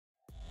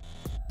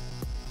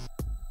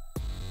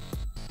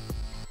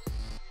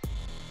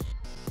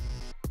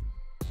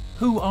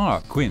Who are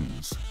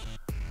Quinns?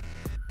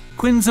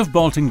 Quinns of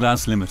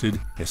Baltinglass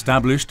Limited,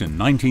 established in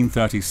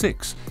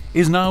 1936,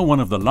 is now one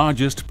of the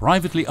largest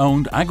privately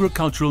owned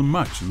agricultural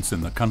merchants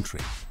in the country.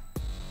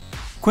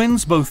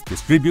 Quinns both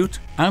distribute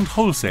and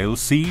wholesale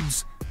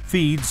seeds,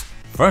 feeds,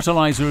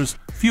 fertilizers,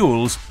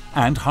 fuels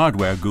and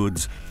hardware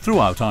goods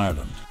throughout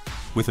Ireland,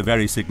 with a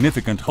very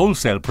significant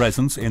wholesale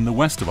presence in the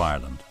west of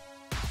Ireland.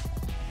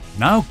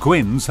 Now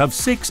Quinns have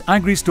 6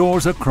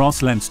 agri-stores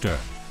across Leinster: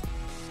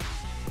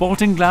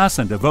 Baltinglass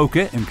and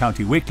Avoca in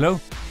County Wicklow,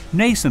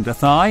 Naas and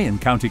Athy in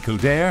County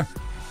Kildare,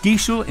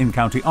 Geishel in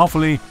County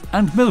Offaly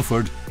and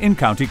Milford in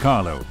County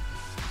Carlow.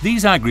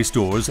 These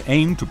agri-stores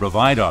aim to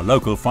provide our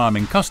local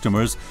farming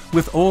customers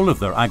with all of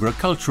their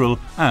agricultural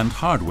and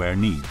hardware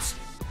needs.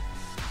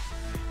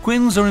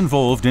 Quinns are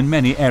involved in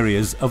many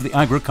areas of the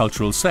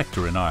agricultural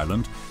sector in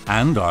Ireland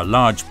and are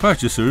large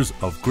purchasers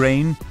of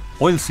grain,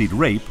 oilseed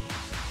rape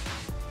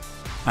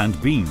and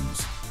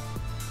beans.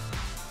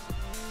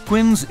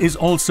 Quinns is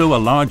also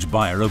a large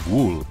buyer of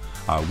wool.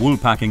 Our wool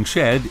packing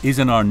shed is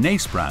in our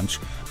Naas branch,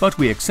 but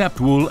we accept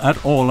wool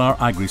at all our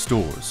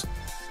agri-stores.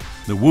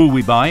 The wool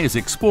we buy is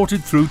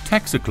exported through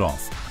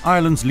Texacloth,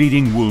 Ireland's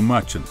leading wool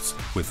merchants,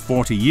 with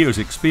 40 years'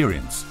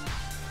 experience.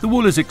 The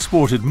wool is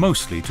exported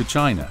mostly to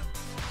China.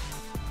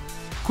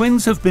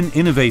 Quinns have been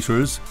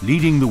innovators,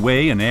 leading the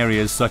way in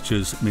areas such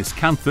as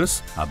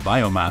miscanthus, a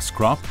biomass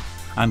crop,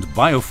 and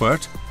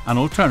biofert, an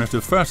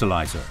alternative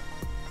fertilizer.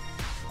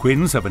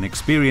 Quinns have an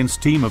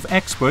experienced team of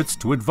experts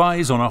to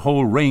advise on a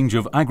whole range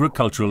of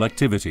agricultural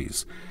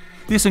activities.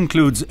 This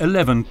includes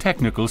 11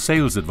 technical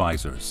sales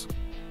advisors.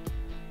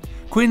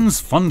 Quinns'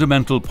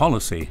 fundamental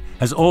policy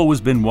has always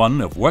been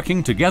one of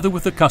working together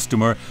with the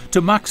customer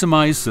to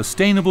maximise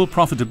sustainable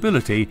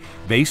profitability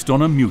based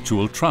on a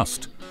mutual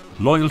trust,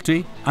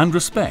 loyalty and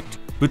respect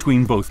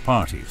between both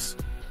parties.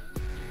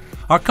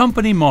 Our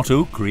company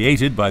motto,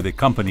 created by the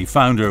company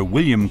founder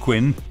William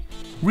Quinn,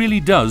 really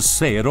does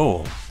say it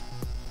all.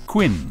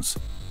 Quinns,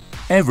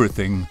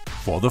 everything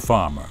for the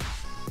farmer.